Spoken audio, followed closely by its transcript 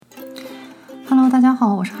Hello， 大家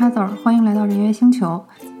好，我是 Heather， 欢迎来到人猿星球。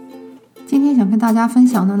今天想跟大家分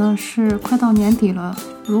享的呢是快到年底了，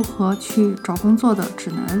如何去找工作的指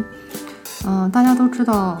南。大家都知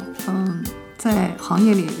道，在行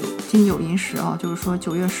业里金九银十啊，就是说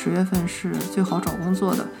9月、10月份是最好找工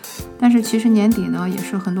作的。但是其实年底呢，也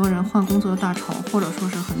是很多人换工作的大潮，或者说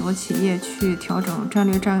是很多企业去调整战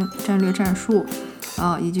略战术，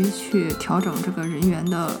以及去调整这个人员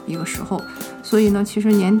的一个时候。所以呢，其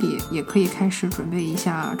实年底也可以开始准备一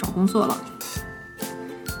下找工作了。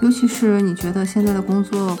尤其是你觉得现在的工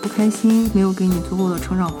作不开心，没有给你足够的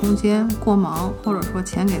成长空间，过忙，或者说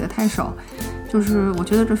钱给的太少，就是我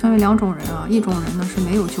觉得这分为两种人啊。一种人呢是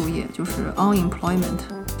没有就业，就是 unemployment，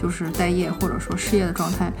 就是待业或者说失业的状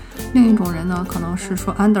态。另一种人呢可能是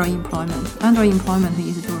说 underemployment 的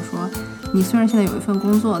意思就是说，你虽然现在有一份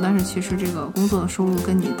工作，但是其实这个工作的收入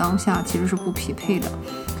跟你当下其实是不匹配的。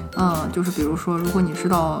就是比如说，如果你知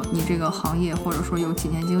道你这个行业或者说有几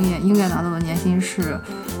年经验，应该拿到的年薪是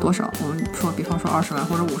多少，我们说比方说20万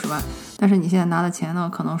或者50万，但是你现在拿的钱呢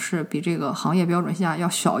可能是比这个行业标准下要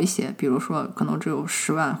小一些，比如说可能只有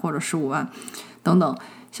10万或者15万等等。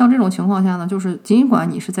像这种情况下呢，就是尽管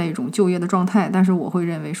你是在一种就业的状态，但是我会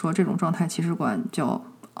认为说这种状态其实管叫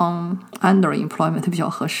underemployment 比较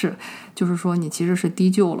合适，就是说你其实是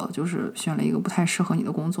低就了，就是选了一个不太适合你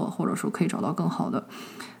的工作，或者说可以找到更好的。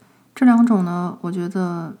这两种呢，我觉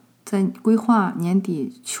得在规划年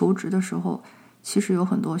底求职的时候，其实有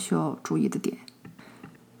很多需要注意的点。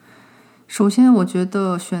首先，我觉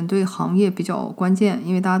得选对行业比较关键，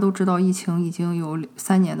因为大家都知道疫情已经有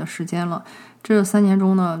3年的时间了。这3年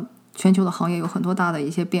中呢，全球的行业有很多大的一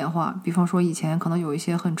些变化，比方说以前可能有一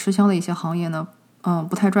些很吃香的一些行业呢，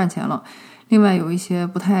不太赚钱了。另外有一些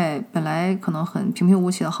本来可能很平平无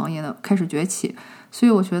奇的行业呢，开始崛起。所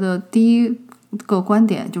以我觉得第一个观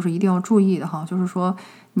点就是一定要注意的哈，就是说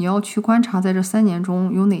你要去观察在这3年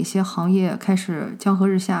中有哪些行业开始江河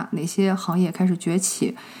日下，哪些行业开始崛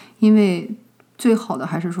起。因为最好的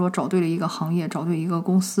还是说找对了一个行业，找对一个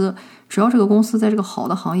公司，只要这个公司在这个好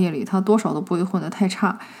的行业里，它多少都不会混得太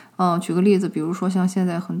差。举个例子，比如说像现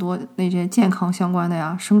在很多那些健康相关的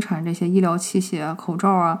呀，生产这些医疗器械啊、口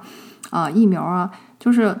罩啊、疫苗啊，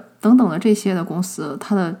就是等等的这些的公司，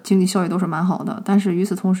它的经济效益都是蛮好的。但是与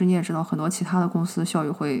此同时，你也知道很多其他的公司效益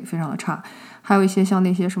会非常的差。还有一些像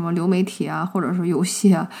那些什么流媒体啊，或者是游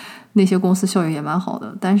戏啊，那些公司效益也蛮好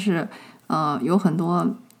的。但是有很多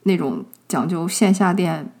那种讲究线下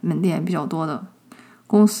店门店比较多的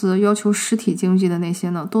公司，要求实体经济的那些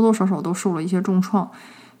呢，多多少少都受了一些重创。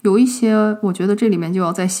有一些我觉得这里面就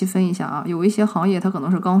要再细分一下啊，有一些行业它可能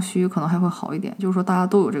是刚需，可能还会好一点，就是说大家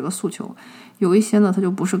都有这个诉求。有一些呢它就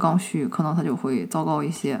不是刚需，可能它就会糟糕一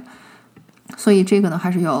些。所以这个呢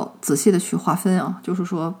还是要仔细的去划分啊，就是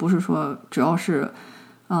说不是说只要是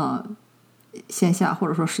线下或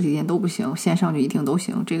者说实体店都不行，线上就一定都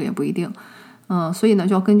行，这个也不一定。所以呢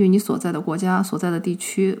就要根据你所在的国家所在的地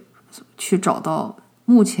区去找到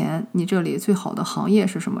目前你这里最好的行业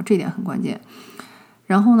是什么，这点很关键。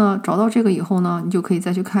然后呢找到这个以后呢，你就可以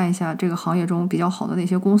再去看一下这个行业中比较好的那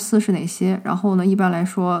些公司是哪些。然后呢一般来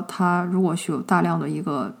说它如果是有大量的一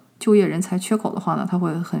个就业人才缺口的话呢，它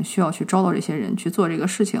会很需要去招到这些人去做这个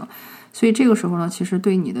事情。所以这个时候呢其实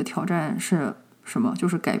对你的挑战是什么，就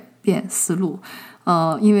是改变思路。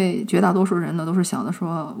因为绝大多数人呢都是想的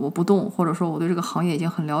说我不动，或者说我对这个行业已经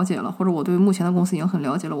很了解了，或者我对目前的公司已经很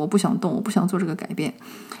了解了，我不想动，我不想做这个改变。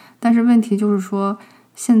但是问题就是说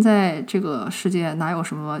现在这个世界哪有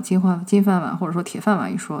什么金饭碗或者说铁饭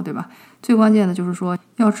碗一说，对吧？最关键的就是说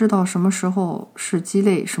要知道什么时候是鸡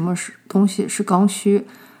肋，什么东西是刚需。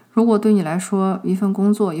如果对你来说一份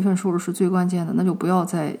工作一份收入是最关键的，那就不要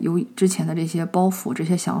再有之前的这些包袱这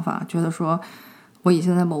些想法，觉得说我已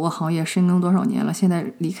经在某个行业深耕多少年了，现在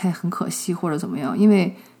离开很可惜或者怎么样。因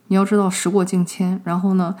为你要知道时过境迁，然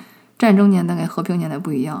后呢战争年代跟和平年代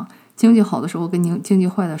不一样，经济好的时候跟经济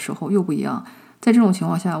坏的时候又不一样。在这种情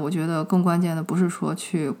况下，我觉得更关键的不是说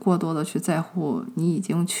去过多的去在乎你已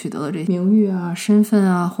经取得的这些名誉啊、身份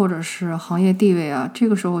啊，或者是行业地位啊，这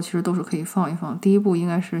个时候其实都是可以放一放。第一步应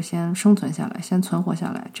该是先生存下来，先存活下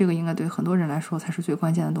来，这个应该对很多人来说才是最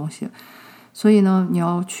关键的东西。所以呢你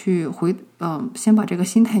要去先把这个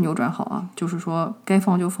心态扭转好啊，就是说该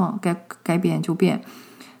放就放，该变就变。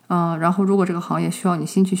然后如果这个行业需要你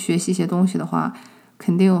新去学习一些东西的话，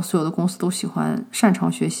肯定所有的公司都擅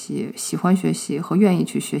长学习、喜欢学习和愿意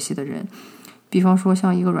去学习的人。比方说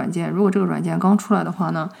像一个软件，如果这个软件刚出来的话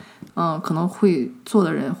呢，可能会做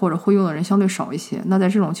的人或者会用的人相对少一些。那在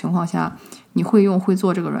这种情况下，你会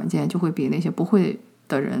做这个软件就会比那些不会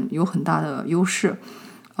的人有很大的优势。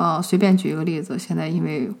随便举一个例子，现在因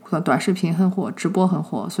为短视频很火，直播很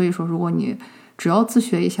火，所以说如果你只要自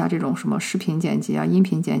学一下这种什么视频剪辑啊、音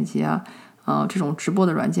频剪辑啊，这种直播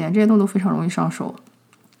的软件，这些都非常容易上手，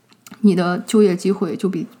你的就业机会就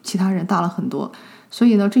比其他人大了很多。所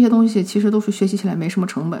以呢，这些东西其实都是学习起来没什么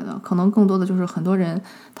成本的，可能更多的就是很多人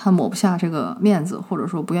他抹不下这个面子，或者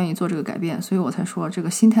说不愿意做这个改变，所以我才说这个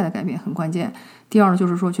心态的改变很关键。第二呢，就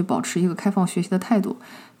是说去保持一个开放学习的态度。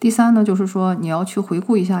第三呢，就是说你要去回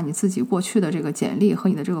顾一下你自己过去的这个简历和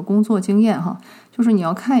你的这个工作经验哈，就是你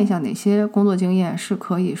要看一下哪些工作经验是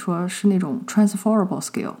可以说是那种 transferable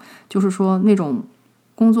skill， 就是说那种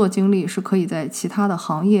工作经历是可以在其他的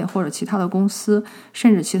行业或者其他的公司，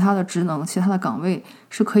甚至其他的职能、其他的岗位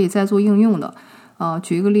是可以再做应用的。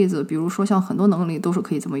举一个例子，比如说像很多能力都是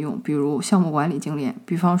可以这么用，比如项目管理经验，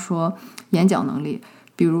比方说演讲能力，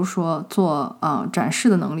比如说做展示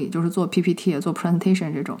的能力，就是做 PPT、做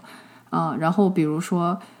presentation 这种然后比如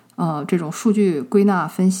说这种数据归纳、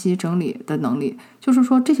分析、整理的能力，就是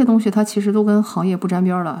说这些东西它其实都跟行业不沾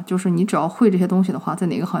边了，就是你只要会这些东西的话，在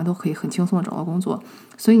哪个行业都可以很轻松的找到工作。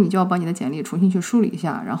所以你就要把你的简历重新去梳理一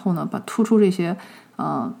下，然后呢，把突出这些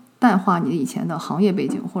淡化你的以前的行业背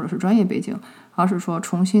景或者是专业背景，而是说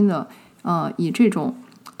重新的以这种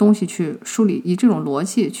东西去梳理，以这种逻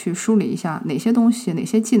辑去梳理一下哪些东西、哪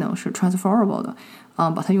些技能是 transferable 的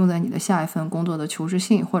把它用在你的下一份工作的求职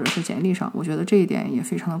信或者是简历上，我觉得这一点也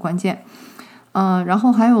非常的关键。然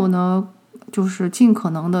后还有呢，就是尽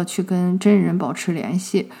可能的去跟真人保持联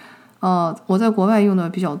系。我在国外用的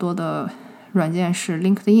比较多的软件是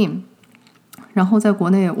LinkedIn， 然后在国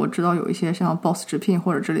内我知道有一些像 Boss 直聘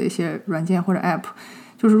或者之类的一些软件或者 App，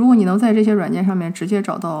 就是如果你能在这些软件上面直接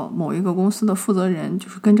找到某一个公司的负责人，就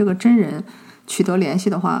是跟这个真人取得联系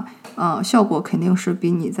的话，效果肯定是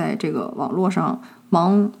比你在这个网络上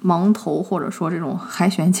盲投或者说这种海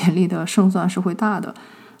选简历的胜算是会大的。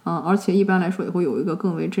而且一般来说也会有一个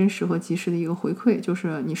更为真实和及时的一个回馈，就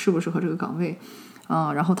是你适不适合这个岗位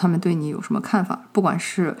然后他们对你有什么看法，不管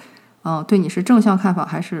是对你是正向看法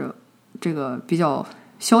还是这个比较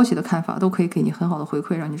消极的看法，都可以给你很好的回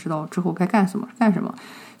馈，让你知道之后该干什么。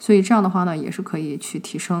所以这样的话呢，也是可以去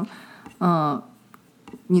提升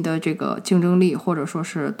你的这个竞争力，或者说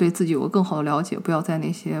是对自己有个更好的了解，不要在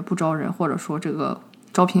那些不招人或者说这个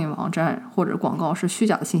招聘网站或者广告是虚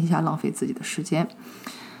假的信息下浪费自己的时间。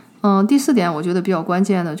第四点我觉得比较关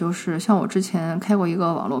键的就是像我之前开过一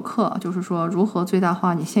个网络课，就是说如何最大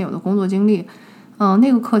化你现有的工作经历。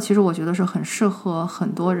那个课其实我觉得是很适合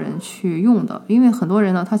很多人去用的，因为很多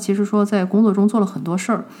人呢，他其实说在工作中做了很多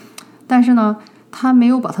事儿，但是呢他没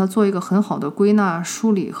有把它做一个很好的归纳、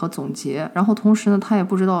梳理和总结，然后同时呢他也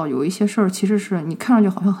不知道有一些事儿其实是你看上去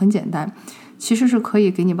好像很简单，其实是可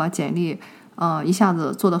以给你把简历一下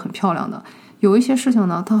子做得很漂亮的。有一些事情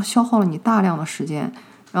呢它消耗了你大量的时间，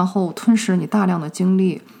然后吞噬你大量的精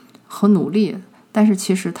力和努力，但是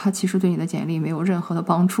其实对你的简历没有任何的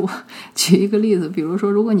帮助。举一个例子，比如说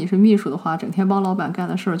如果你是秘书的话，整天帮老板干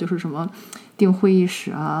的事儿就是什么订会议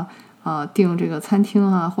室订这个餐厅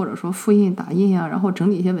或者说复印打印然后整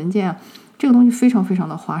理一些文件这个东西非常非常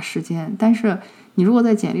的花时间。但是你如果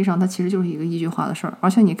在简历上，它其实就是一个一句话的事儿，而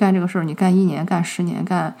且你干这个事儿，你干1年、干10年、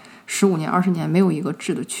干15年、20年，没有一个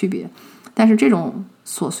质的区别。但是这种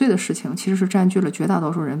琐碎的事情其实是占据了绝大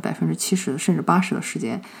多数人70%甚至80%的时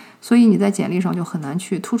间，所以你在简历上就很难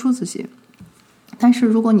去突出自己。但是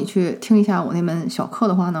如果你去听一下我那门小课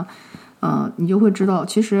的话呢，你就会知道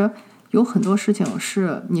其实有很多事情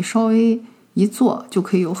是你稍微一做就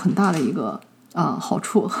可以有很大的一个好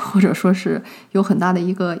处，或者说是有很大的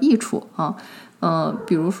一个益处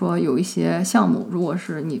比如说有一些项目，如果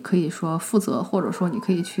是你可以说负责，或者说你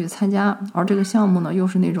可以去参加，而这个项目呢又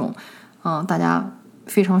是那种大家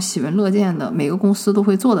非常喜闻乐见的，每个公司都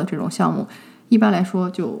会做的这种项目，一般来说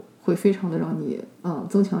就会非常的让你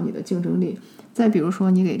增强你的竞争力。再比如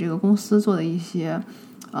说你给这个公司做的一些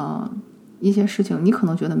事情，你可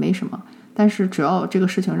能觉得没什么，但是只要这个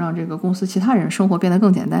事情让这个公司其他人生活变得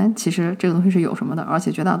更简单，其实这个东西是有什么的，而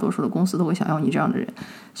且绝大多数的公司都会想要你这样的人。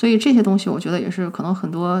所以这些东西我觉得也是可能很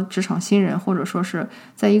多职场新人或者说是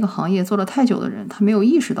在一个行业做了太久的人，他没有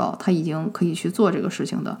意识到他已经可以去做这个事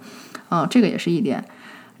情的这个也是一点。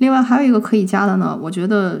另外还有一个可以加的呢，我觉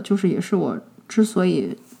得就是也是我之所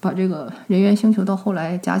以把这个人猿星球到后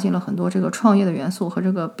来加进了很多这个创业的元素和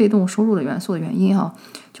这个被动收入的元素的原因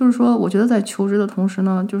就是说我觉得在求职的同时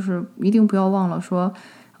呢，就是一定不要忘了说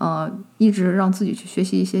一直让自己去学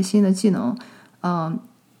习一些新的技能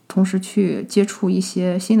同时去接触一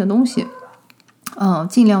些新的东西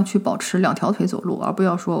尽量去保持2条腿走路，而不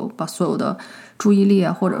要说把所有的注意力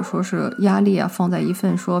啊，或者说是压力啊，放在一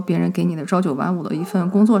份说别人给你的朝9晚5的一份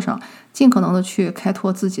工作上，尽可能的去开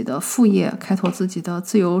拓自己的副业，开拓自己的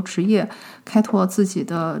自由职业，开拓自己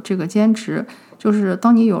的这个兼职。就是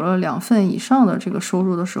当你有了2份以上的这个收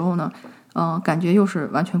入的时候呢，感觉又是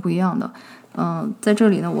完全不一样的。在这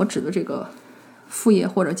里呢，我指的这个副业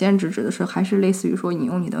或者兼职，指的是还是类似于说你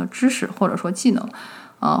用你的知识或者说技能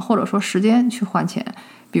或者说时间去换钱。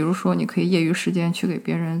比如说你可以业余时间去给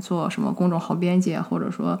别人做什么公众号编辑，或者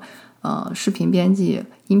说视频编辑、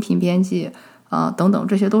音频编辑等等，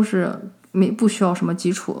这些都是不需要什么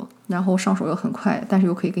基础，然后上手又很快，但是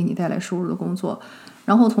又可以给你带来收入的工作。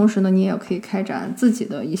然后同时呢，你也可以开展自己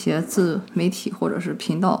的一些自媒体或者是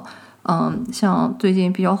频道。像最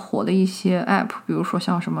近比较火的一些 app， 比如说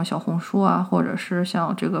像什么小红书啊，或者是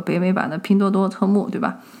像这个北美版的拼多多特目，对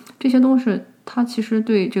吧？这些东西它其实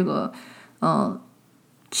对这个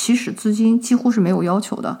起始资金几乎是没有要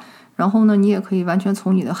求的。然后呢，你也可以完全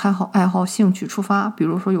从你的爱好兴趣出发，比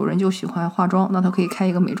如说有人就喜欢化妆，那他可以开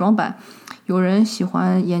一个美妆版；有人喜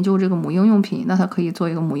欢研究这个母婴用品，那他可以做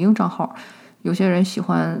一个母婴账号；有些人喜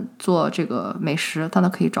欢做这个美食，他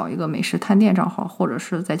可以找一个美食探店账号，或者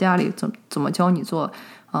是在家里怎么教你做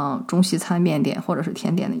中西餐面点或者是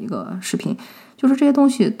甜点的一个视频。就是这些东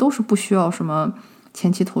西都是不需要什么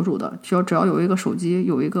前期投入的，只要有一个手机，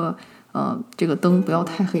有一个这个灯不要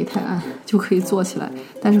太黑太暗就可以做起来。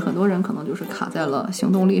但是很多人可能就是卡在了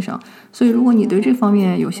行动力上，所以如果你对这方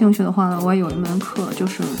面有兴趣的话呢，我也有一门课，就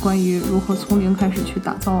是关于如何从零开始去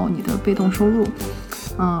打造你的被动收入。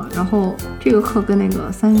然后这个课跟那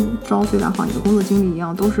个3招最大化你的工作经历一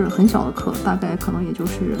样，都是很小的课，大概可能也就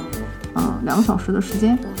是2个小时的时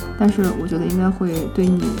间，但是我觉得应该会对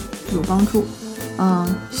你有帮助。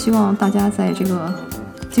希望大家在这个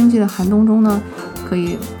经济的寒冬中呢，可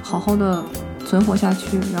以好好的存活下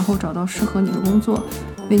去，然后找到适合你的工作，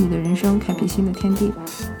为你的人生开辟新的天地。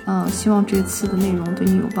希望这次的内容对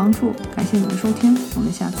你有帮助，感谢你的收听，我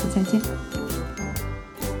们下次再见。